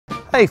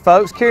Hey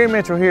folks, Kerry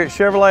Mitchell here at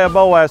Chevrolet of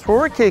Boaz, where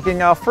we're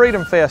kicking off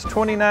Freedom Fest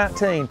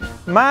 2019.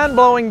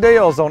 Mind-blowing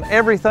deals on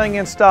everything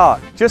in stock.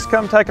 Just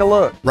come take a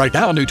look. Right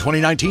now, new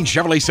 2019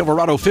 Chevrolet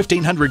Silverado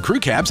 1500 Crew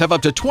Cabs have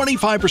up to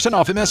 25%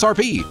 off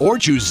MSRP, or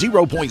choose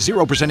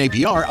 0.0%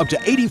 APR up to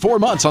 84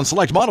 months on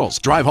select models.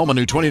 Drive home a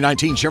new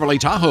 2019 Chevrolet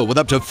Tahoe with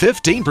up to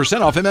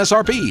 15% off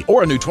MSRP,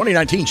 or a new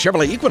 2019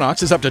 Chevrolet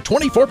Equinox is up to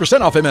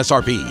 24% off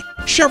MSRP.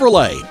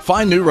 Chevrolet,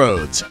 find new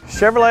roads.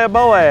 Chevrolet of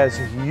Boaz,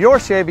 your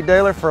Chevy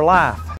dealer for life.